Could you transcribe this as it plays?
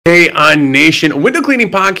Hey on Nation, window cleaning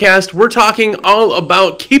podcast. We're talking all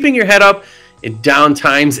about keeping your head up in down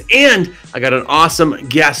times, and I got an awesome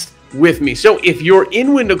guest with me. So if you're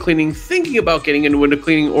in window cleaning, thinking about getting into window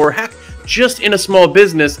cleaning, or heck, just in a small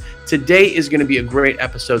business, today is going to be a great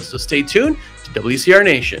episode. So stay tuned to WCR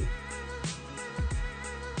Nation.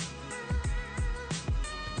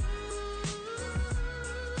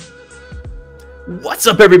 What's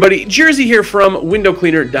up, everybody? Jersey here from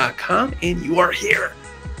windowcleaner.com, and you are here.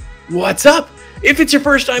 What's up? If it's your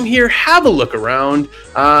first time here, have a look around.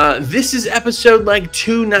 This is episode like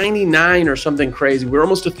 299 or something crazy. We're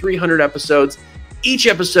almost to 300 episodes. Each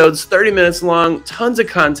episode's 30 minutes long, tons of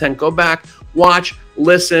content. Go back, watch,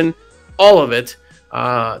 listen, all of it.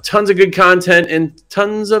 Tons of good content and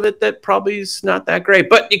tons of it that probably is not that great,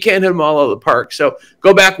 but you can't hit them all out of the park. So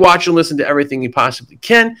go back, watch, and listen to everything you possibly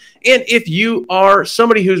can. And if you are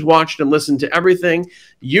somebody who's watched and listened to everything,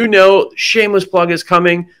 you know shameless plug is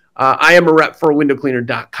coming. I am a rep for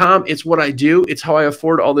windowcleaner.com. It's what I do. It's how I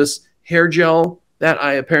afford all this hair gel that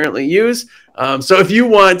I apparently use. So if you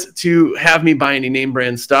want to have me buy any name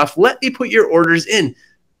brand stuff, let me put your orders in.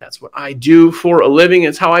 That's what I do for a living.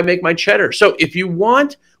 It's how I make my cheddar. So if you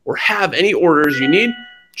want or have any orders you need,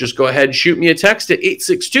 just go ahead and shoot me a text at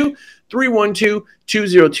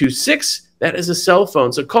 862-312-2026. That is a cell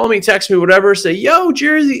phone. So call me, text me, whatever. Say, yo,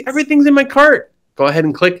 Jersey, everything's in my cart. Go ahead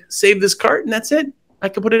and click save this cart, and that's it. I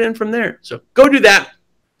can put it in from there. So go do that.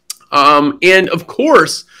 And of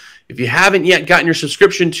course, if you haven't yet gotten your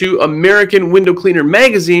subscription to American Window Cleaner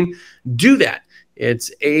magazine, do that. It's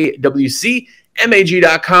awcmag.com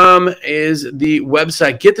is the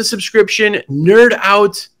website. Get the subscription, nerd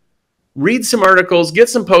out, read some articles, get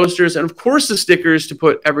some posters, and of course the stickers to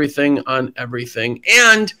put everything on everything.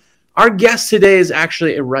 And our guest today is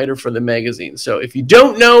actually a writer for the magazine. So if you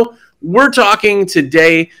don't know, we're talking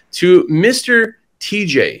today to Mr.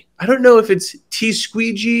 TJ. I don't know if it's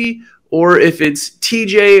T-Squeegee or if it's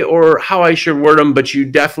TJ or how I should word him, but you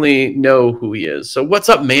definitely know who he is. So what's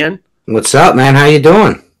up, man? What's up, man? How you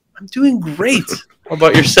doing? I'm doing great. How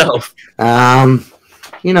about yourself?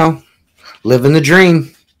 You know, living the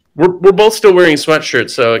dream. We're both still wearing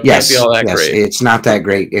sweatshirts, so it can't be all that great. It's not that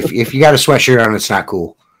great. If you got a sweatshirt on, it's not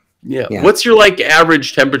cool. Yeah. What's your like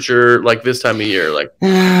average temperature like this time of year? Like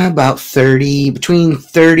about 30, between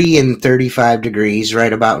 30 and 35 degrees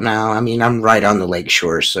right about now. I mean, I'm right on the lake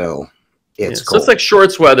shore, so it's cold. So it's like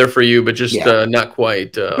shorts weather for you, but just not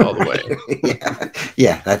quite all the way.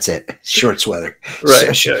 yeah, that's it. Shorts weather.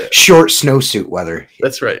 Right. Short snowsuit weather.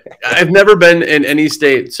 That's right. I've never been in any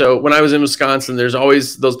state. So when I was in Wisconsin, there's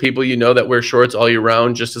always those people that wear shorts all year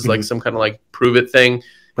round, just as like some kind of like prove it thing.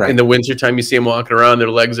 Right. In the wintertime, you see them walking around, their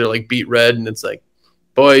legs are like beet red, and it's like,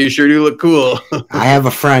 boy, you sure do look cool. I have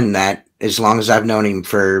a friend that, as long as I've known him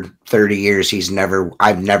for 30 years,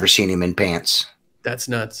 I've never seen him in pants. That's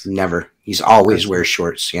nuts. Never. He's always wears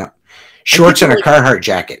shorts. Yeah. Shorts and a Carhartt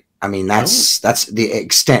jacket. I mean, that's the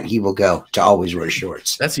extent he will go, to always wear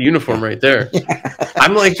shorts. That's a uniform right there.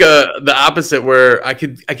 I'm like the opposite, where I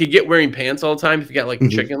could get wearing pants all the time if you got like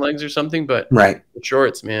chicken legs or something, but right.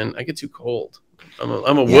 Shorts, man, I get too cold.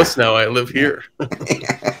 I'm a wuss now. I live here.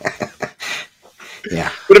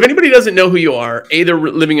 Yeah. But if anybody doesn't know who you are, they're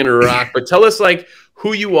living in a rock, but tell us like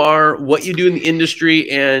who you are, what you do in the industry,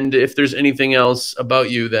 and if there's anything else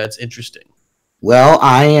about you that's interesting. Well,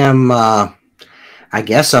 I am, I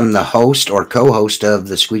guess I'm the host or co-host of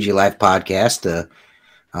the Squeegee Life podcast,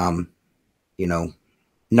 number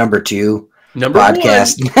 2 podcast. Number one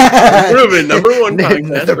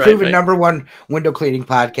podcast. The proven number one window cleaning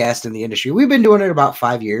podcast in the industry. We've been doing it about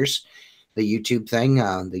 5 years. The YouTube thing,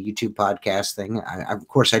 the YouTube podcast thing. Of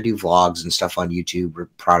course, I do vlogs and stuff on YouTube,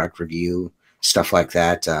 product review, stuff like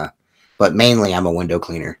that. But mainly, I'm a window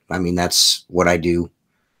cleaner. I mean, that's what I do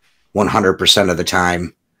 100% of the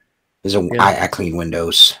time. I clean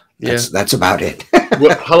windows. That's about it.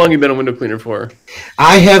 How long have you been a window cleaner for?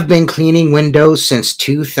 I have been cleaning windows since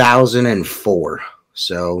 2004.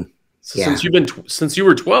 So since you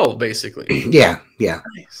were 12, basically. Yeah.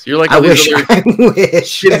 Nice. You're like I wish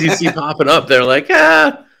kids you see popping up. They're like,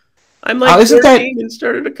 I'm like 13 and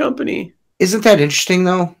started a company. Isn't that interesting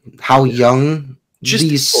though? How young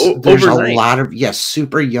there's overnight. A lot of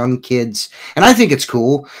super young kids, and I think it's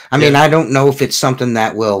cool. I mean, I don't know if it's something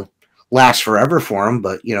that will last forever for them,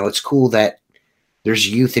 but it's cool that there's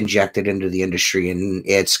youth injected into the industry, and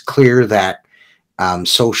it's clear that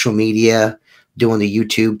social media, doing the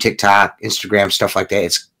YouTube, TikTok, Instagram, stuff like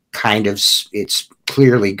that, it's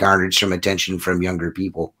clearly garnered some attention from younger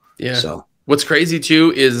people. Yeah. So what's crazy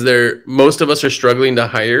too is most of us are struggling to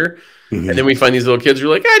hire. And then we find these little kids who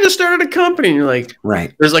are like, I just started a company. And you're like,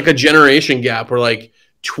 right. There's like a generation gap where like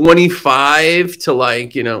 25 to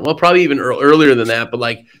like, well, probably even earlier than that, but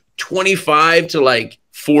like 25 to like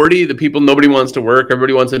 40, the people, nobody wants to work.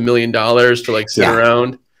 Everybody wants $1 million to like sit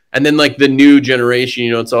around. And then like the new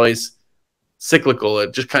generation, it's always cyclical.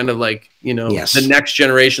 It just kind of like, the next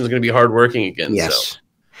generation is going to be hardworking again. Yes.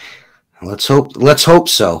 So. Let's hope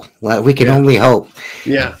so. We can only hope.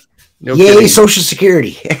 Yeah. No Yay, kidding. Social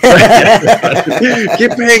Security. Keep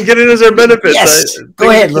paying, get it as our benefits. Yes. Go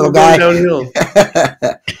ahead, little guy. Downhill.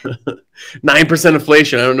 9%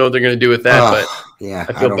 inflation. I don't know what they're going to do with that, but yeah,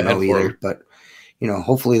 I don't know either. But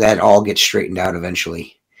hopefully that all gets straightened out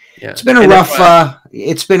eventually. Yeah. It's been a rough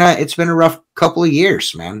it's been a rough couple of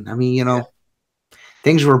years, man. I mean,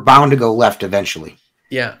 things were bound to go left eventually.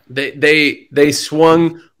 Yeah, they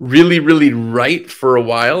swung really, really right for a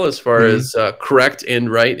while as far as correct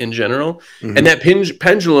and right in general. And that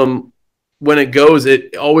pendulum, when it goes,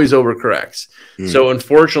 it always overcorrects. So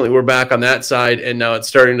unfortunately, we're back on that side, and now it's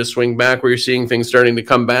starting to swing back where you're seeing things starting to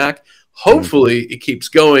come back. Hopefully, it keeps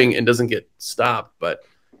going and doesn't get stopped. But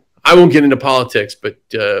I won't get into politics. But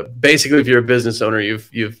basically, if you're a business owner,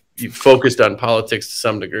 you've focused on politics to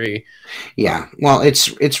some degree. Yeah, well,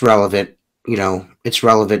 it's relevant. It's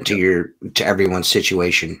relevant to everyone's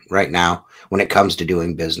situation right now when it comes to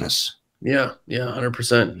doing business. Yeah,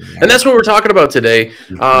 100%. And that's what we're talking about today.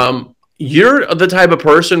 You're the type of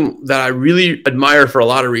person that I really admire for a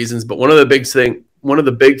lot of reasons, but one of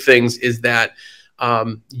the big things is that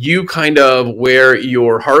you kind of wear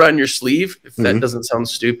your heart on your sleeve. If that doesn't sound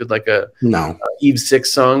stupid, like a Eve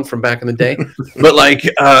 6 song from back in the day, but like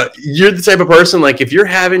you're the type of person, like if you're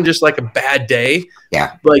having just like a bad day,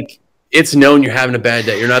 like it's known you're having a bad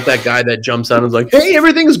day. You're not that guy that jumps on and is like, hey,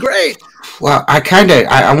 everything's great. Well,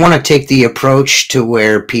 I want to take the approach to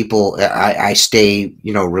where I stay,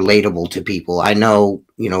 relatable to people. I know,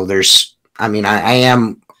 I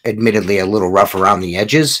am admittedly a little rough around the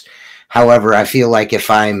edges. However, I feel like if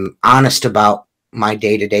I'm honest about my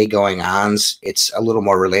day-to-day going-ons, it's a little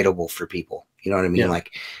more relatable for people. You know what I mean?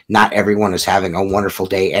 Like, not everyone is having a wonderful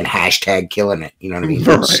day and hashtag killing it. You know what I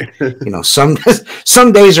mean?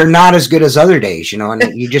 Some days are not as good as other days, and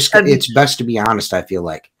it's best to be honest, I feel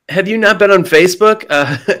like. Have you not been on Facebook?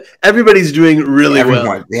 Everybody's doing really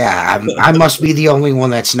well. Yeah, I must be the only one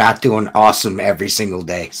that's not doing awesome every single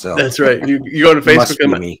day. So that's right. You go to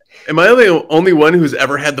Facebook. Am I the only one who's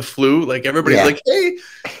ever had the flu? Like everybody's like, hey,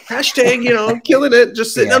 hashtag, killing it,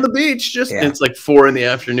 just sitting on the beach. And it's like 4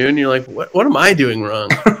 p.m. And you're like, what am I doing wrong?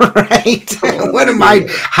 Right.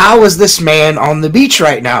 How is this man on the beach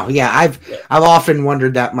right now? Yeah, I've often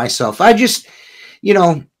wondered that myself. I just,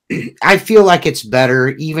 I feel like it's better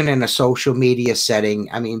even in a social media setting.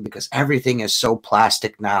 I mean, because everything is so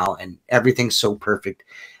plastic now and everything's so perfect.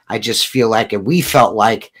 I just feel like, and we felt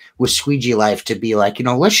like with Squeegee Life to be like,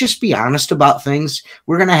 let's just be honest about things.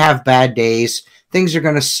 We're going to have bad days. Things are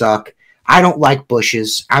going to suck. I don't like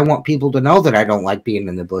bushes. I want people to know that I don't like being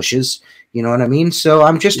in the bushes. You know what I mean? So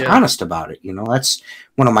I'm just honest about it. That's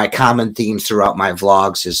one of my common themes throughout my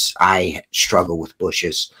vlogs is I struggle with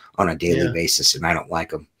bushes on a daily basis and I don't like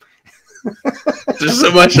them. There's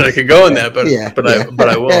so much I could go in that, but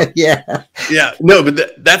I won't. No,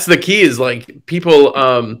 but that's the key is like people,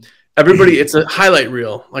 everybody, it's a highlight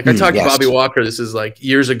reel. Like I talked to Bobby Walker, this is like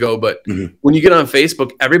years ago, but when you get on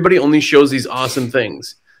Facebook, everybody only shows these awesome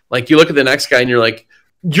things. Like you look at the next guy and you're like,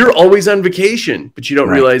 you're always on vacation, but you don't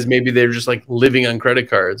realize maybe they're just like living on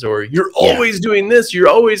credit cards, or you're always doing this. You're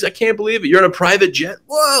always, I can't believe it. You're on a private jet.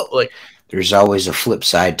 Whoa. Like there's always a flip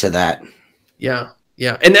side to that. Yeah.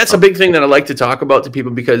 Yeah. And that's a big thing that I like to talk about to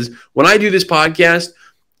people, because when I do this podcast,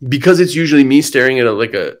 because it's usually me staring at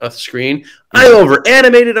a screen, I over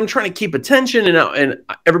animate it. I'm trying to keep attention and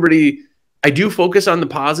everybody, I do focus on the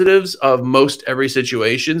positives of most every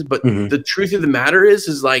situations, but the truth of the matter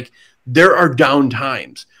is like, there are down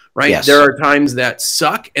times, right? Yes. There are times that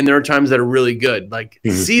suck and there are times that are really good. Like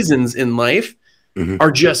seasons in life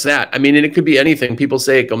are just that. I mean, and it could be anything. People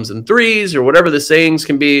say it comes in threes or whatever the sayings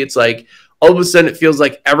can be. It's like, all of a sudden it feels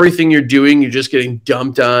like everything you're doing, you're just getting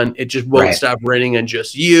dumped on. It just won't stop raining on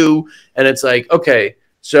just you. And it's like, okay,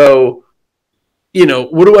 so,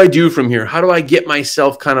 what do I do from here? How do I get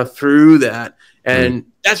myself kind of through that? And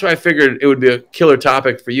that's why I figured it would be a killer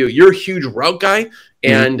topic for you. You're a huge route guy.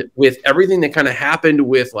 And with everything that kind of happened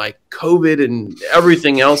with like COVID and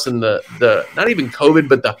everything else and the not even COVID,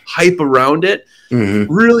 but the hype around it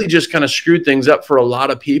really just kind of screwed things up for a lot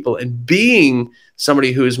of people. And being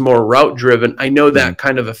somebody who is more route driven, I know that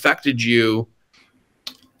kind of affected you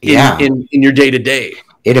in your day to day.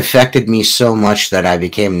 it affected me so much that I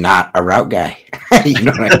became not a route guy. You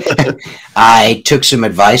know, I took some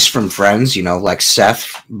advice from friends, you know, like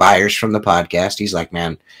Seth Byers from the podcast. He's like,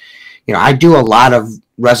 man, you know, I do a lot of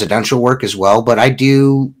residential work as well, but I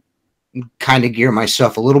do kind of gear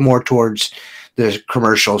myself a little more towards the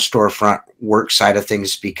commercial storefront work side of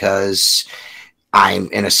things because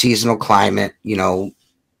I'm in a seasonal climate. You know,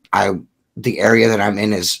 the area that I'm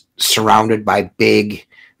in is surrounded by big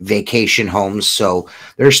vacation homes. So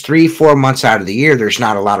there's 3-4 months out of the year, there's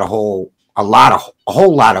not a whole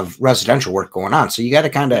lot of residential work going on. So you got to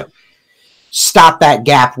kind of stop that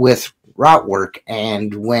gap with route work.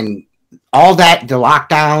 And when all that, the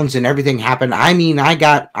lockdowns and everything happened, I mean,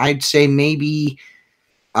 I'd say maybe,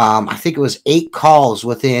 I think it was 8 calls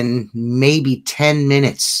within maybe 10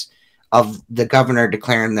 minutes of the governor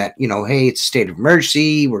declaring that, you know, hey, it's a state of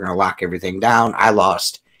emergency. We're going to lock everything down. I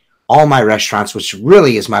lost all my restaurants, which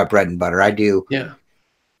really is my bread and butter. At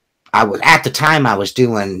the time I was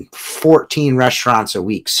doing 14 restaurants a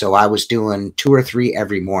week. So I was doing 2 or 3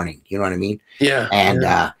 every morning. You know what I mean? Yeah. And,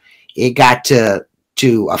 it got to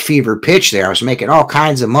a fever pitch there. I was making all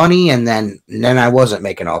kinds of money and then I wasn't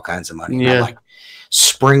making all kinds of money. Yeah. I'm like,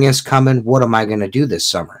 spring is coming. What am I going to do this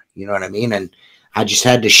summer? You know what I mean? And I just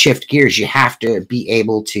had to shift gears. You have to be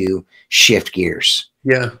able to shift gears.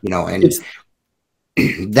 Yeah. You know, and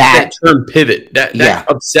that term pivot, that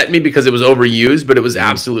upset me because it was overused, but it was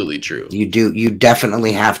absolutely true. You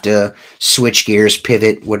definitely have to switch gears,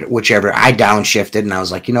 pivot, whichever. I downshifted and I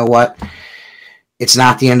was like, you know what? It's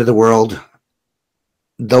not the end of the world.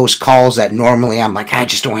 Those calls that normally I'm like, I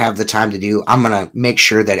just don't have the time to do. I'm going to make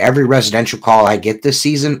sure that every residential call I get this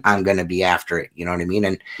season, I'm going to be after it. You know what I mean?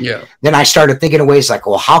 And then I started thinking of ways like,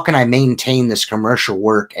 well, how can I maintain this commercial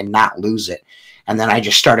work and not lose it? And then I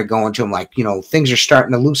just started going to them like, you know, things are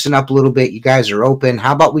starting to loosen up a little bit. You guys are open.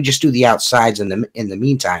 How about we just do the outsides in the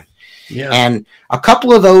meantime? Yeah. And a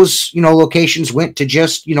couple of those, you know, locations went to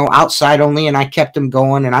just, you know, outside only, and I kept them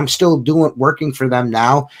going, and I'm still working for them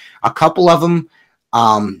now. A couple of them,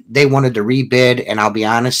 they wanted to rebid, and I'll be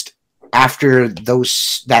honest, after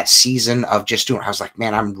that season of just doing, I was like,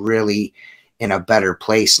 man, I'm really in a better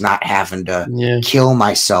place not having to kill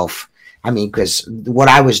myself. I mean, because what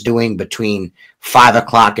I was doing between 5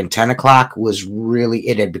 o'clock and 10 o'clock was really,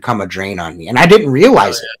 it had become a drain on me, and I didn't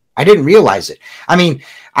realize it. I didn't realize it. I mean,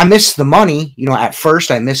 I missed the money, you know, at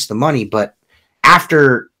first I missed the money, but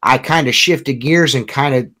after I kind of shifted gears and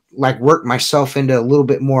kind of like worked myself into a little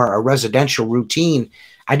bit more a residential routine,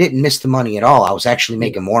 I didn't miss the money at all. I was actually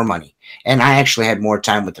making more money, and I actually had more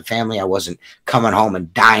time with the family. I wasn't coming home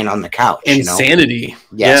and dying on the couch. Insanity.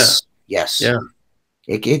 Yes. Yes. Yeah.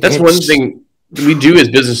 That's one thing we do as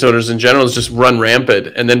business owners in general is just run rampant.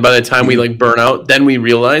 And then by the time we like burn out, then we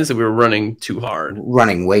realize that we were running too hard.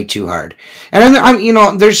 Running way too hard. And then, you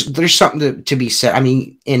know, there's something to be said. I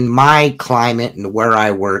mean, in my climate and where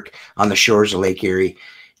I work on the shores of Lake Erie,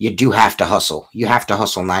 you do have to hustle. You have to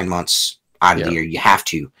hustle 9 months out of the year. You have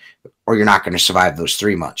to, or you're not going to survive those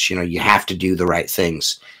 3 months. You know, you have to do the right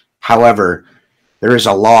things. However, there is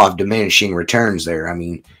a law of diminishing returns there. I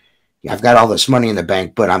mean, I've got all this money in the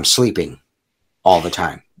bank, but I'm sleeping all the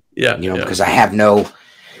time. Yeah. You know, because I have no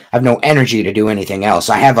energy to do anything else.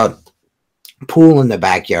 I have a pool in the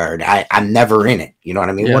backyard. I'm never in it. You know what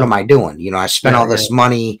I mean? Yeah. What am I doing? You know, I spent all this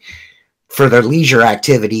money for their leisure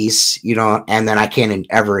activities, you know, and then I can't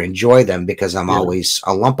ever enjoy them because I'm always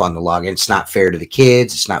a lump on the log. And it's not fair to the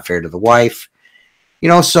kids. It's not fair to the wife. You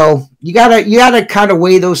know, so you gotta kind of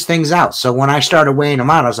weigh those things out. So when I started weighing them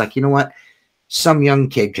out, I was like, you know what? Some young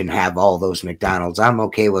kid can have all those McDonald's. I'm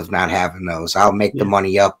okay with not having those. I'll make the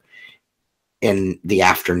money up in the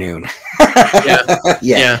afternoon.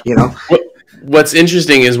 Yeah. You know, what's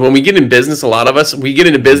interesting is when we get in business, a lot of us, we get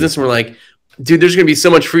into business and we're like, dude, there's going to be so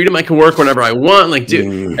much freedom. I can work whenever I want. Like,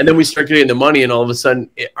 dude, and then we start getting the money and all of a sudden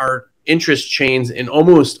our interest chains in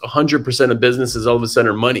almost 100% of businesses all of a sudden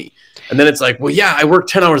are money. And then it's like, well, yeah, I work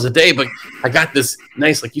 10 hours a day, but I got this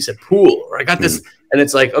nice, like you said, pool, or I got this. And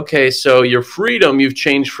it's like, okay, so your freedom, you've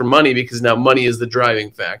changed for money because now money is the driving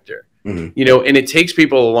factor, you know, and it takes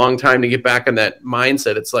people a long time to get back on that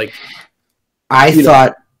mindset. It's like, I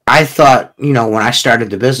thought, you know, when I started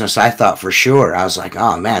the business, I thought for sure, I was like,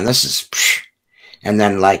 oh man, this is, and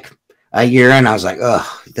then like a year in, I was like,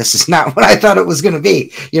 oh, this is not what I thought it was going to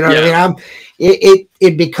be. You know what I mean?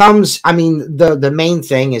 It becomes, I mean, the main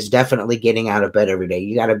thing is definitely getting out of bed every day.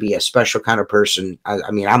 You got to be a special kind of person. I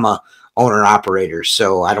mean, I'm a owner operator,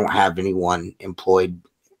 so I don't have anyone employed.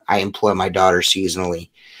 I employ my daughter seasonally.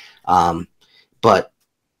 But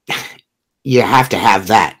you have to have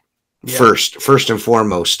that first and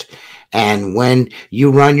foremost. And when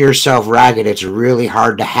you run yourself ragged, it's really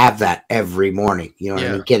hard to have that every morning. You know what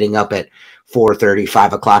I mean? Getting up at 4:30,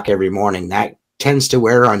 5 o'clock every morning, that tends to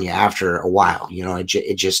wear on you after a while. You know, it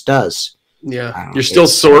just does. Yeah, you're still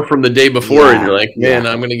sore from the day before, and you're like, man,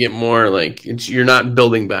 I'm gonna get more. Like, you're not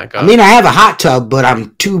building back up. I mean, I have a hot tub, but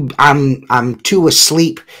I'm too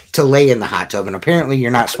asleep to lay in the hot tub, and apparently, you're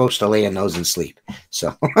not supposed to lay in those and sleep.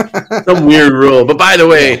 So, some weird rule. But by the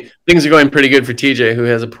way, things are going pretty good for TJ, who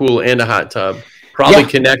has a pool and a hot tub, probably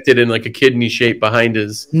connected in like a kidney shape behind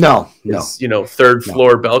his third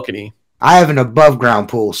floor balcony. I have an above ground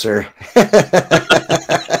pool, sir.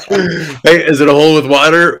 Hey, is it a hole with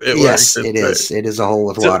water? Yes, it is. It is a hole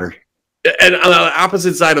with water. And on the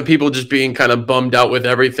opposite side of people just being kind of bummed out with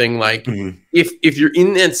everything, like if you're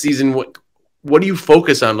in that season, what do you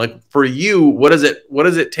focus on? Like for you, what does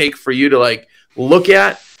it take for you to like look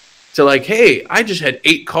at to like, hey, I just had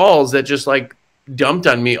 8 calls that just like dumped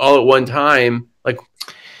on me all at one time. Like,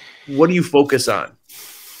 what do you focus on?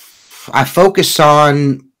 I focus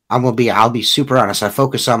on. I'll be super honest. I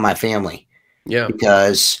focus on my family. Yeah.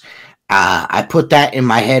 Because I put that in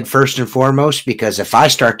my head first and foremost, because if I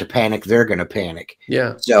start to panic, they're going to panic.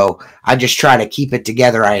 Yeah. So I just try to keep it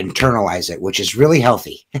together. I internalize it, which is really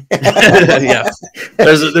healthy. Yeah.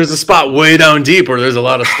 There's a spot way down deep where there's a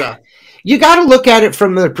lot of stuff. You got to look at it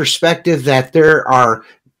from the perspective that there are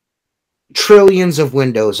trillions of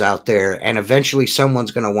windows out there, and eventually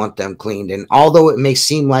someone's going to want them cleaned. And although it may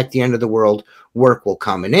seem like the end of the world, work will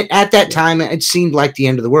come. And at that time, it seemed like the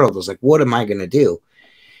end of the world. I was like, what am I going to do?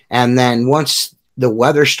 And then once the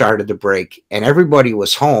weather started to break and everybody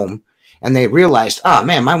was home and they realized, oh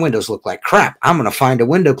man, my windows look like crap, I'm going to find a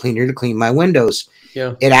window cleaner to clean my windows.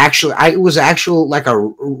 Yeah. It was actually like a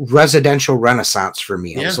residential renaissance for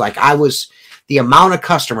me. It was like the amount of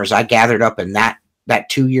customers I gathered up in that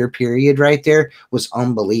 2-year period right there was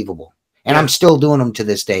unbelievable. And I'm still doing them to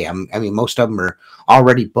this day. I mean, most of them are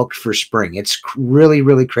already booked for spring. It's really,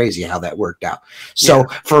 really crazy how that worked out. So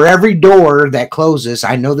for every door that closes,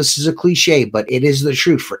 I know this is a cliche, but it is the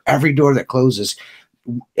truth. For every door that closes,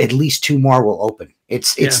 at least 2 more will open.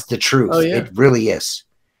 It's the truth. Oh, yeah. It really is.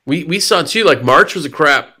 We saw too, like March was a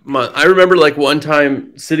crap month. I remember like one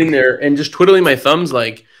time sitting there and just twiddling my thumbs.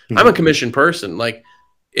 Like I'm a commissioned person. Like,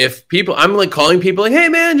 if people, I'm like calling people like, hey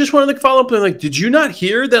man, just want to like follow up. And like, did you not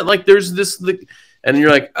hear that? Like, there's this, like, and you're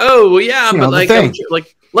like, oh well, yeah, but like,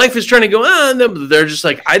 like life is trying to go on. They're just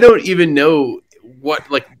like, I don't even know what,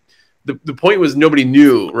 like the point was nobody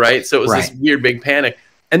knew. Right. So it was this weird big panic.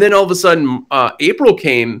 And then all of a sudden April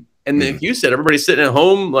came, and then you said, everybody's sitting at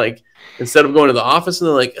home, like instead of going to the office, and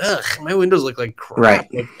they're like, ugh, my windows look like crap.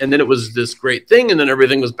 Right. Like, and then it was this great thing. And then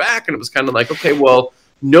everything was back, and it was kind of like, okay, well,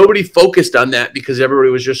 nobody focused on that because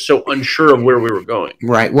everybody was just so unsure of where we were going.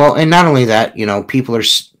 Right. Well, and not only that, you know, people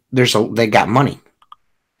they got money.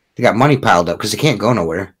 They got money piled up because they can't go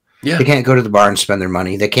nowhere. Yeah. They can't go to the bar and spend their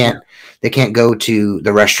money. They can't go to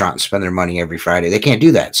the restaurant and spend their money every Friday. They can't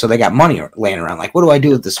do that. So they got money laying around. Like, what do I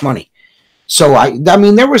do with this money? So I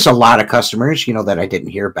mean, there was a lot of customers, you know, that I didn't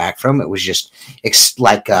hear back from. It was just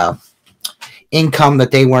like income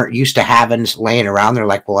that they weren't used to having laying around. They're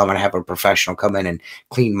like, well, I'm going to have a professional come in and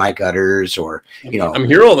clean my gutters, or, you know, I'm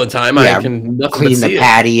here all the time. I can clean the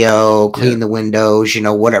patio, clean the windows, you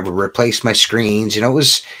know, whatever, replace my screens. You know,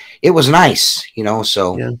 it was nice, you know,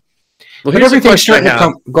 so. Yeah. Well, here's everything's starting to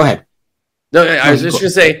come. Go ahead. No, I was just going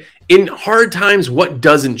to say, in hard times, what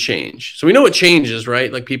doesn't change? So we know what changes,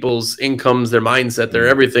 right? Like people's incomes, their mindset, their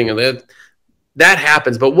everything, and that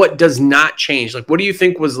happens. But what does not change? Like, what do you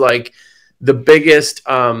think was like the biggest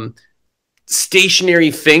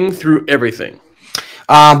stationary thing through everything?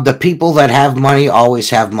 The people that have money always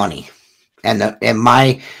have money, and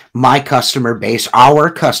my customer base, our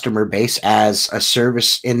customer base as a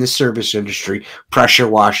service in the service industry, pressure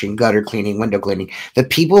washing, gutter cleaning, window cleaning, the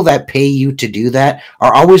people that pay you to do that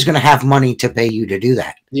are always going to have money to pay you to do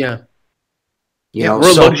that. Yeah. You know, we're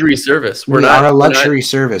a luxury service. We're not a luxury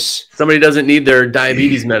service. Somebody doesn't need their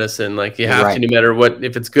diabetes medicine. Like you have to, no matter what,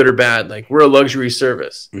 if it's good or bad. Like we're a luxury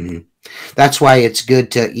service. Mm-hmm. That's why it's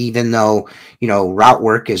good to, even though, you know, route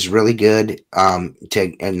work is really good,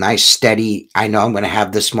 to a nice steady, I know I'm going to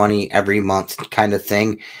have this money every month kind of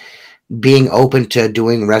thing. Being open to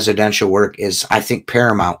doing residential work is, I think,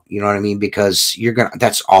 paramount. You know what I mean? Because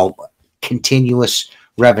that's all continuous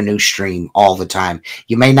revenue stream all the time.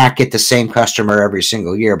 You may not get the same customer every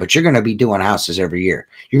single year, but you're going to be doing houses every year.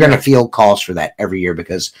 You're going to field calls for that every year,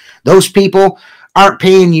 because those people aren't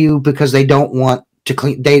paying you because they don't want to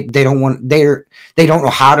clean. They don't know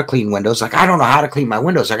how to clean windows. Like, I don't know how to clean my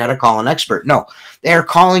windows, I got to call an expert. No, they're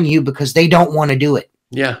calling you because they don't want to do it.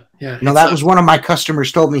 Yeah. Yeah. You know, that was one of my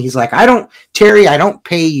customers told me. He's like, Terry, I don't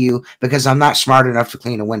pay you because I'm not smart enough to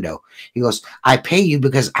clean a window. He goes, I pay you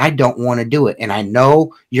because I don't want to do it. And I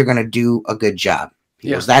know you're going to do a good job. He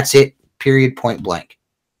goes, that's it, period, point blank.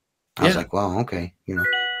 I was like, well, okay. You know,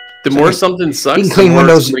 the more something sucks, the more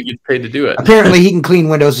windows, somebody gets paid to do it. Apparently he can clean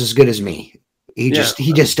windows as good as me. He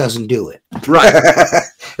just doesn't do it. Right.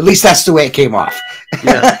 At least that's the way it came off.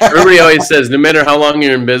 Yeah. Everybody always says, no matter how long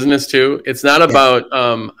you're in business too, it's not about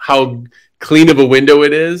how clean of a window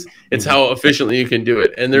it is. It's how efficiently you can do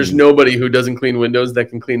it. And there's nobody who doesn't clean windows that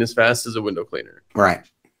can clean as fast as a window cleaner. Right.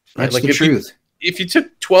 That's like the truth. If you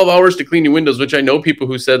took 12 hours to clean your windows, which I know people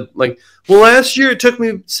who said like, well, last year it took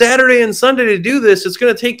me Saturday and Sunday to do this. It's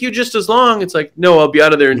going to take you just as long. It's like, no, I'll be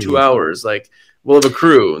out of there in 2 hours. Like, we'll have a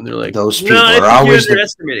crew. And they're like, those people are always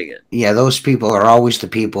underestimating it. Yeah, those people are always the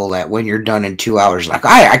people that when you're done in 2 hours, like,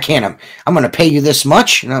 I can't, I'm going to pay you this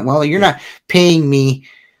much. Well, you're not paying me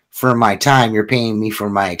for my time. You're paying me for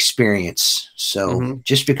my experience. So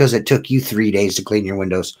just because it took you 3 days to clean your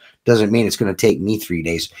windows doesn't mean it's going to take me 3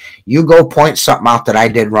 days. You go point something out that I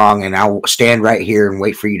did wrong, and I'll stand right here and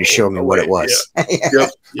wait for you to show me what it was.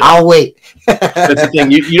 Yep. I'll wait. That's the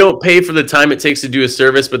thing. You don't pay for the time it takes to do a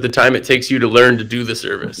service, but the time it takes you to learn to do the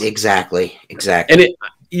service. Exactly. And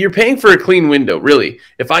you're paying for a clean window, really.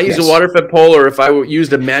 If I use a water-fed pole or if I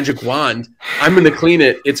used a magic wand, I'm going to clean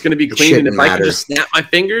it. It's going to be clean. And if I can just snap my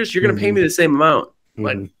fingers, you're going to pay me the same amount.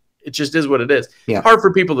 Like, it just is what it is. Yeah. Hard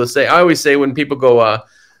for people to say. I always say when people go,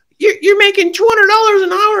 you're making $200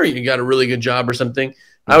 an hour, you got a really good job or something.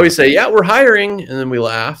 I always say, yeah, we're hiring. And then we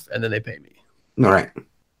laugh and then they pay me. All right.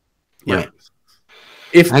 Yeah.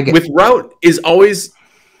 Right. With route is always,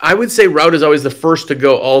 I would say route is always the first to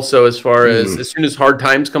go also, as far as soon as hard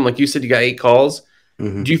times come, like you said, you got 8 calls.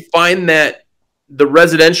 Do you find that the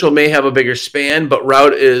residential may have a bigger span, but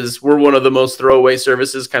route we're one of the most throwaway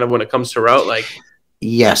services kind of when it comes to route? Like,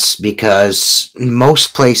 yes, because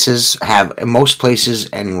most places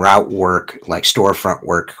and route work, like storefront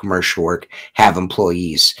work, commercial work, have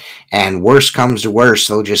employees. And worst comes to worst,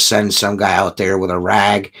 they'll just send some guy out there with a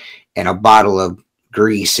rag and a bottle of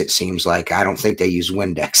grease, it seems like. I don't think they use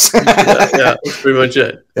Windex. Yeah, that's pretty much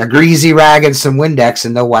it. A greasy rag and some Windex,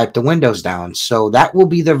 and they'll wipe the windows down. So that will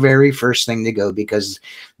be the very first thing to go, because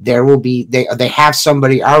there will be they have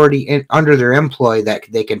somebody already under their employ that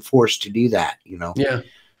they can force to do that, you know. Yeah.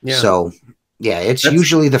 So that's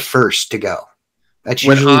usually the first to go. That's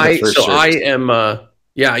usually the first. So I am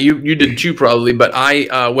you did too probably, but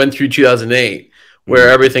I went through 2008 where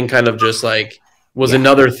everything kind of just like was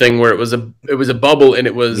another thing where it was a bubble, and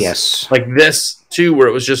it was like this too, where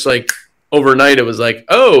it was just like overnight it was like,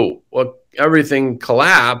 oh, well, everything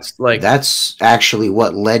collapsed. Like, that's actually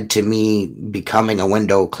what led to me becoming a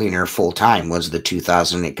window cleaner full time, was the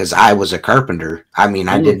 2008, because I was a carpenter. I mean,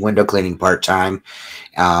 I did window cleaning part time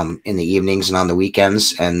in the evenings and on the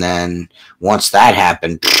weekends, and then once that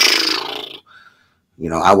happened, you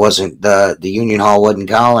know, I wasn't the union hall wasn't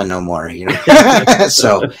calling no more, you know.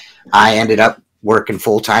 So I ended up working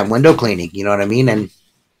full-time window cleaning, you know what I mean? And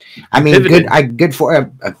I mean, I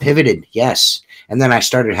pivoted, yes. And then I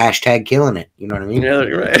started #killing it, you know what I mean? Yeah,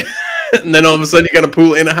 you're right. And then all of a sudden you got a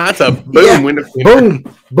pool in a hot tub. Boom, yeah. Window cleaner.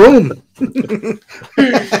 Boom.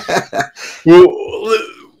 Well,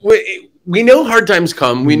 we know hard times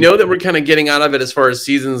come. We know that we're kind of getting out of it as far as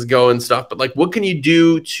seasons go and stuff, but like, what can you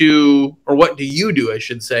do or what do you do, I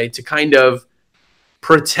should say, to kind of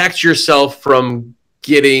protect yourself from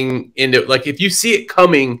getting into, like, if you see it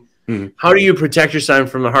coming, how do you protect yourself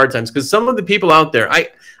from the hard times? Because some of the people out there, I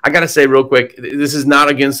got to say real quick, this is not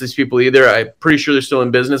against these people either. I'm pretty sure they're still in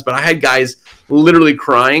business, but I had guys literally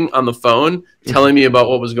crying on the phone telling me about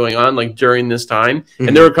what was going on, like, during this time.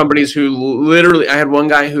 And there were companies who literally, I had one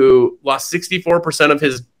guy who lost 64% of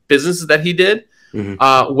his businesses that he did,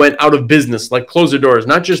 went out of business, like closed their doors,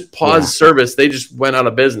 not just pause service. They just went out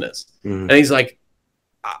of business. And he's like,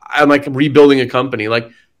 I'm like rebuilding a company. Like,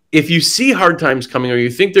 if you see hard times coming, or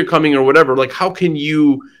you think they're coming, or whatever, like, how can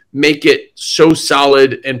you make it so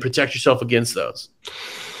solid and protect yourself against those?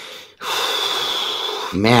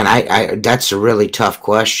 Man, I that's a really tough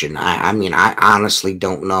question. I mean, I honestly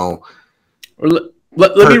don't know.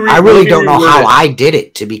 I really don't know how I did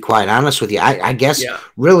it, to be quite honest with you. I guess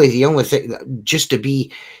really the only thing, just to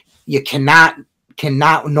be, you cannot,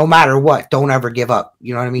 no matter what, don't ever give up.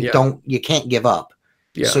 You know what I mean? You can't give up.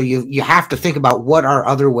 Yeah. So you have to think about what are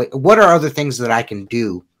other things that I can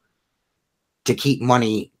do to keep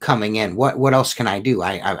money coming in. What else can I do?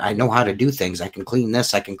 I know how to do things. I can clean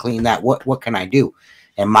this, I can clean that. What can I do?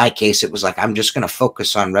 In my case, it was like, I'm just going to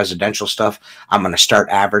focus on residential stuff. I'm going to start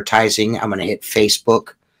advertising. I'm going to hit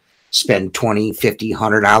Facebook. spend $20, $50,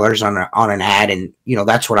 $100 on an ad, and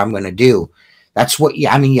that's what I'm going to do. That's what you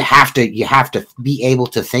have to be able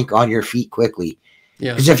to think on your feet quickly.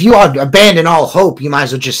 Yeah. Because if you abandon all hope, you might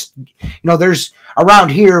as well just, there's around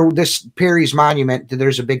here, this Perry's Monument,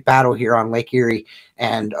 there's a big battle here on Lake Erie.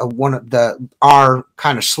 And one of our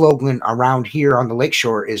kind of slogan around here on the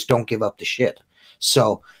lakeshore is "Don't give up the ship."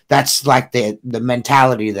 So that's like the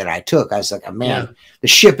mentality that I took. I was like, man, the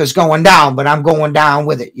ship is going down, but I'm going down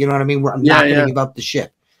with it. You know what I mean? I'm not going to give up the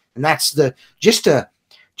ship. And that's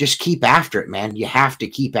just keep after it, man. You have to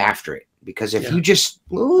keep after it, because if you just,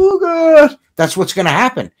 that's what's going to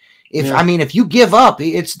happen. If you give up,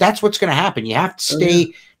 that's what's going to happen. You have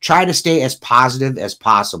to try to stay as positive as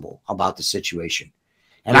possible about the situation.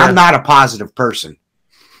 And I'm not a positive person.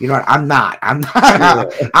 You know what? I'm not. I'm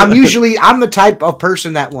the type of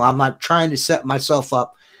person that, I'm not trying to set myself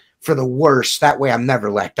up for the worst. That way I'm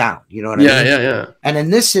never let down. You know what I mean? Yeah. And in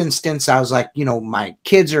this instance, I was like, my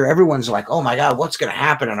kids everyone's like, oh my God, what's going to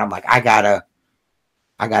happen? And I'm like, I gotta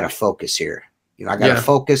focus here. I gotta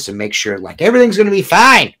focus and make sure like everything's going to be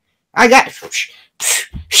fine. I got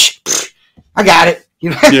it.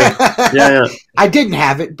 I didn't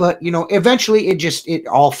have it, but eventually it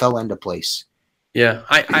all fell into place. Yeah.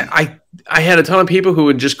 I had a ton of people who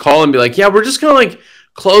would just call and be like, yeah, we're just gonna like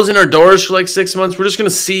closing our doors for like 6 months. We're just gonna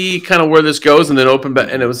see kind of where this goes and then open back.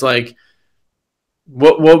 And it was like,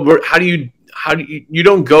 how do you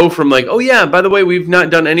don't go from like, oh yeah, by the way, we've not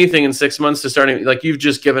done anything in 6 months to starting, like you've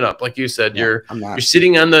just given up. Like you said, you're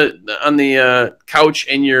sitting on the couch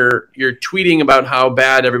and you're tweeting about how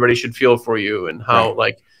bad everybody should feel for you and how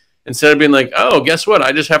like, instead of being like, oh, guess what?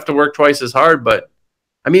 I just have to work twice as hard. But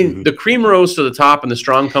I mean, the cream rose to the top and the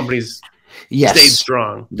strong companies stayed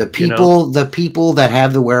strong. The people that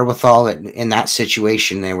have the wherewithal in that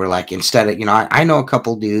situation, they were like, instead of, I know a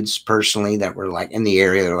couple dudes personally that were like in the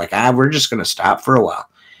area. They're like, we're just going to stop for a while.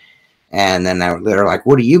 And then they're like,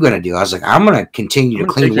 what are you going to do? I was like, I'm going to continue to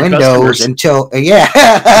clean windows until,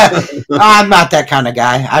 I'm not that kind of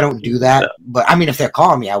guy. I don't do that. But I mean, if they're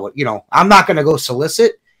calling me, I would, I'm not going to go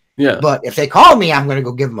solicit. Yeah. But if they call me, I'm going to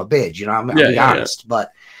go give them a bid. I'm going to be honest.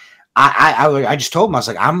 But I just told them, I was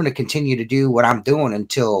like, I'm going to continue to do what I'm doing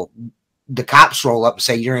until the cops roll up and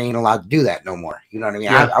say, you ain't allowed to do that no more. You know what I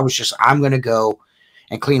mean? Yeah. I'm going to go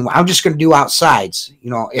and clean. I'm just going to do outsides.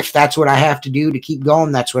 If that's what I have to do to keep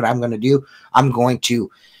going, that's what I'm going to do. I'm going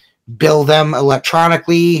to bill them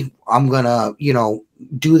electronically. I'm going to,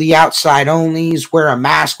 do the outside onlys, wear a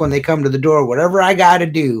mask when they come to the door, whatever I got to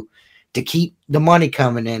do to keep the money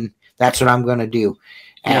coming in. That's what I'm going to do.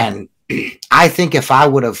 And I think if I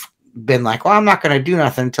would have been like, well, I'm not going to do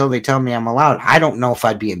nothing until they tell me I'm allowed, I don't know if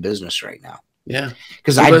I'd be in business right now. Yeah.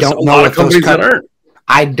 Because I don't know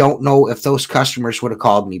if those customers would have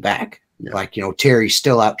called me back. Yeah. Like, Terry's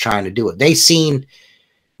still out trying to do it. They seen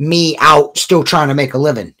me out still trying to make a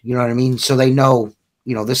living. You know what I mean? So they know,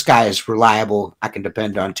 this guy is reliable. I can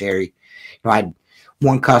depend on Terry. I had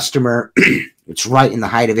one customer, it's right in the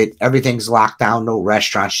height of it. Everything's locked down. No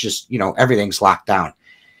restaurants, just, everything's locked down.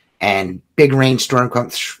 And spring rainstorm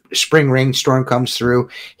comes through.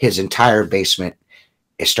 His entire basement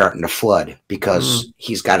is starting to flood because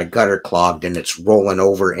he's got a gutter clogged and it's rolling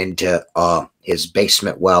over into his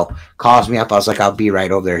basement well. Calls me up. I was like, I'll be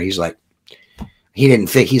right over there. He's like,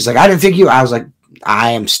 he's like, I didn't think you. I was like,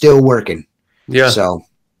 I am still working. Yeah. So,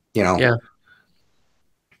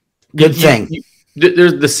 good thing.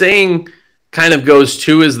 There's the saying kind of goes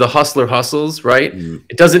too, is the hustler hustles, right?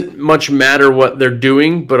 It doesn't much matter what they're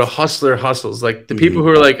doing, but a hustler hustles. Like the people who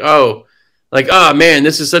are like, oh man,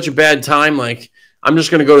 this is such a bad time. Like, I'm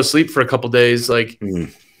just going to go to sleep for a couple days. Like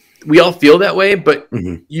we all feel that way, but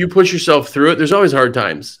you push yourself through it. There's always hard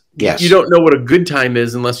times. Yes. You don't know what a good time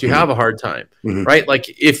is unless you have a hard time, right? Like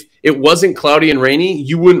if it wasn't cloudy and rainy,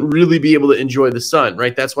 you wouldn't really be able to enjoy the sun,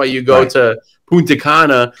 right? That's why you go to Punta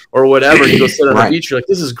Cana or whatever. You go sit on the beach. You're like,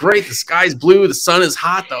 this is great. The sky's blue. The sun is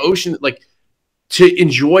hot. The ocean, like, to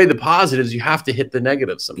enjoy the positives, you have to hit the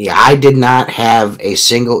negatives sometimes. Yeah, I did not have a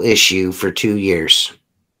single issue for 2 years.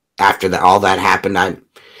 After all that happened, I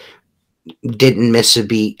didn't miss a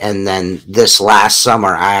beat. And then this last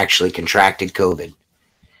summer, I actually contracted COVID.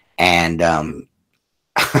 And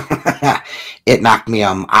it knocked me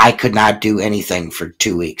I could not do anything for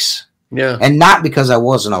 2 weeks. Yeah. And not because I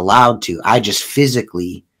wasn't allowed to. I just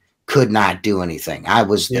physically could not do anything.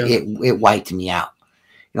 It wiped me out.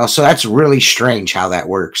 So that's really strange how that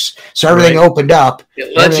works. So everything opened up.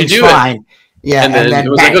 It lets you do fine. It. Yeah. And then it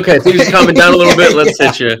was like, okay, things are calming down a little bit. Let's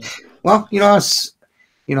hit you. Well,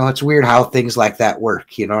 it's weird how things like that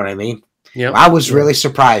work. You know what I mean? Yeah, I was really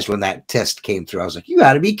surprised when that test came through. I was like, you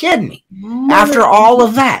got to be kidding me. After all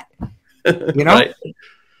of that, you know? Right.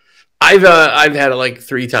 I've had it like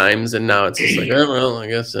 3 times, and now it's just like, oh, well, I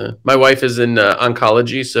guess my wife is in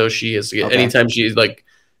oncology, so she has to get anytime she like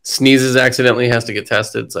sneezes accidentally has to get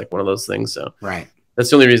tested. It's like one of those things. So that's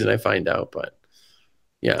the only reason I find out. But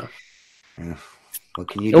yeah. What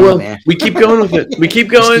can you do, man? We keep going with it. We keep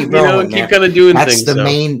going. Keep kind of doing things.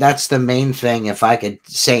 That's the main thing. If I could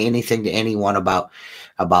say anything to anyone about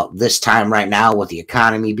this time right now, with the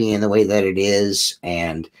economy being the way that it is,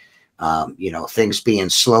 and things being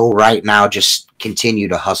slow right now, just continue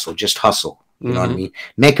to hustle. Just hustle. You know what I mean?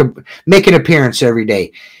 Make an appearance every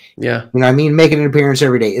day. Yeah. You know what I mean? Making an appearance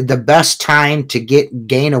every day. The best time to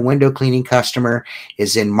gain a window cleaning customer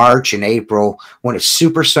is in March and April, when it's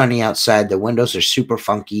super sunny outside, the windows are super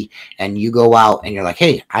funky, and you go out and you're like,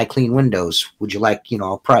 hey, I clean windows. Would you like,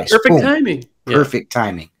 a price? Perfect timing. Perfect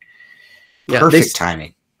timing. Yeah. Perfect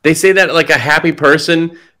timing. They say that like a happy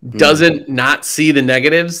person doesn't not see the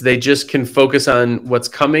negatives. They just can focus on what's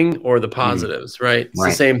coming or the positives, right? It's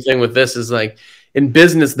the same thing with this. Is like in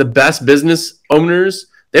business, the best business owners,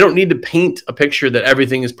 they don't need to paint a picture that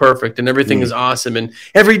everything is perfect and everything is awesome and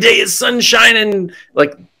every day is sunshine and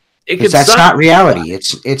like it could. That's not reality.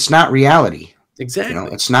 It's not reality.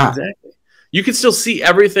 Exactly. It's not. Exactly. You can still see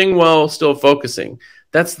everything while still focusing.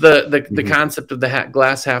 That's the concept of the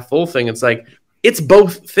glass half full thing. It's like it's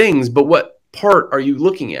both things, but what part are you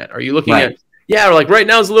looking at? Are you looking at like right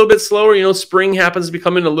now it's a little bit slower. Spring happens to be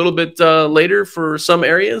coming a little bit later for some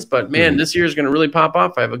areas, but man, this year is going to really pop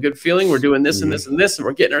off. I have a good feeling. We're doing this and this and this, and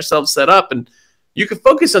we're getting ourselves set up. And you can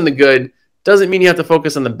focus on the good. Doesn't mean you have to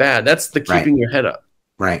focus on the bad. That's the keeping your head up.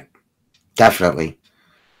 Right. Definitely.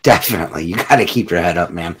 You got to keep your head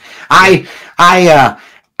up, man. I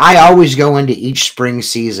always go into each spring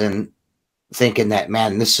season thinking that,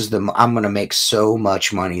 man, I'm going to make so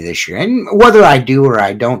much money this year. And whether I do or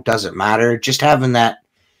I don't, doesn't matter. Just having that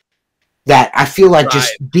I feel like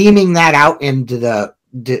just beaming that out into the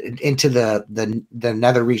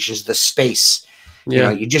nether reaches, the space,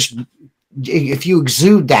 you just, if you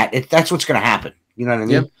exude that, that's what's going to happen. You know what I mean?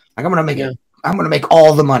 Yeah. Like I'm going to make it. I'm going to make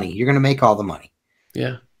all the money. You're going to make all the money.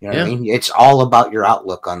 Yeah. You know what I mean? It's all about your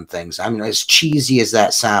outlook on things. I mean, as cheesy as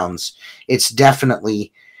that sounds, it's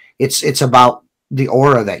definitely, it's about the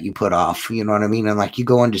aura that you put off, you know what I mean? And like you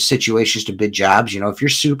go into situations to bid jobs, if you're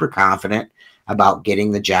super confident about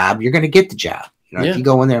getting the job, you're going to get the job. If you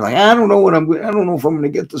go in there like, I don't know if I'm going to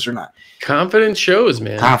get this or not. Confidence shows,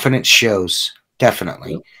 man. Confidence shows.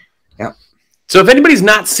 Definitely. Yep. So if anybody's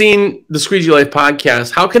not seen the Squeegee Life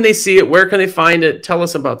podcast, how can they see it? Where can they find it? Tell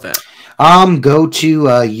us about that. Go to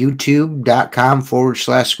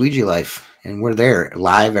youtube.com/Squeegee Life. And we're there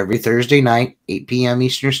live every Thursday night, 8 p.m.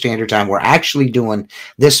 Eastern Standard Time. We're actually doing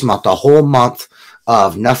this month, a whole month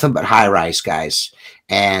of nothing but high rise, guys.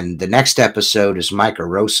 And the next episode is Micah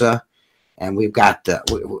Rosa. And we got a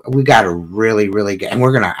really, really good, and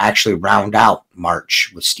we're going to actually round out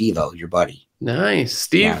March with Steve-O, your buddy. Nice.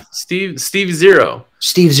 Steve Zero.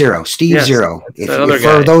 Steve Zero.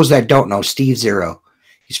 For those that don't know, Steve Zero.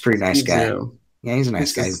 He's a pretty nice guy. Zero. Yeah, he's a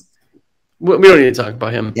nice guy. We don't need to talk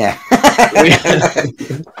about him. Yeah.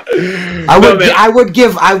 I would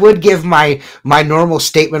give my normal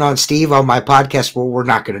statement on Steve on my podcast, but we're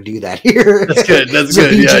not going to do that here. That's good. That's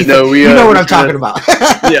good. Yeah, no, you know what I'm talking about.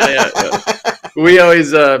 Yeah. We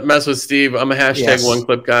always mess with Steve. I'm a hashtag one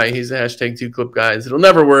clip guy. He's a hashtag 2 clip guy. It'll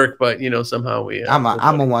never work, but somehow we. I'm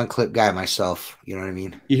a 1 clip guy myself. You know what I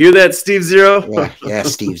mean? You hear that, Steve Zero? Yeah,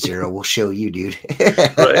 Steve Zero. We'll show you, dude.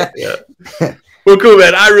 Right. Yeah. Well, cool,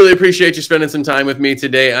 man. I really appreciate you spending some time with me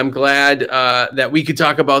today. I'm glad that we could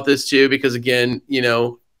talk about this too, because again,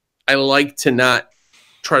 I like to not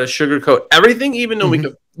try to sugarcoat everything, even though we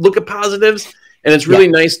could look at positives. And it's really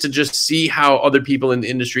nice to just see how other people in the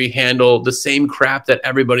industry handle the same crap that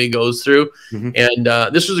everybody goes through. And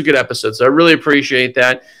this was a good episode, so I really appreciate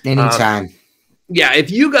that. Anytime. If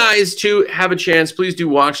you guys too have a chance, please do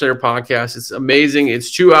watch their podcast. It's amazing. It's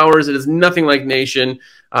 2 hours. It is nothing like Nation.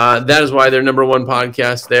 That is why they're #1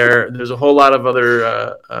 podcast there. There's a whole lot of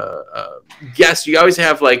other guests. You always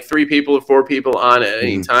have like 3 people or 4 people on at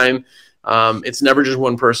any time. It's never just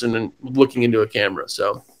one person and looking into a camera.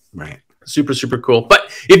 So super, super cool.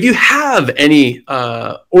 But if you have any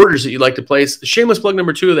orders that you'd like to place, shameless plug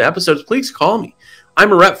 #2 of the episodes, please call me.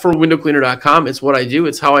 I'm a rep for windowcleaner.com. It's what I do.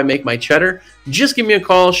 It's how I make my cheddar. Just give me a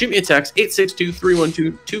call. Shoot me a text,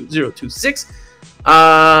 862-312-2026.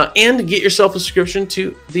 And get yourself a subscription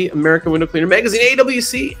to the American Window Cleaner magazine,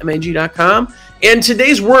 awcmag.com. And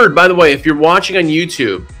today's word, by the way, if you're watching on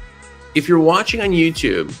YouTube,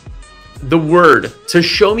 the word to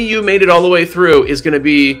show me you made it all the way through is going to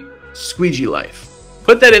be Squeegee Life.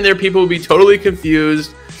 Put that in there. People will be totally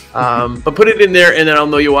confused. But put it in there, and then I'll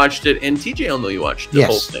know you watched it, and TJ will know you watched the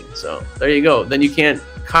whole thing. So there you go. Then you can't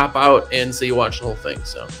cop out and say you watched the whole thing.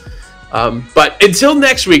 So, but until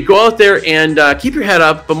next week, go out there and keep your head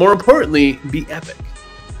up, but more importantly, be epic.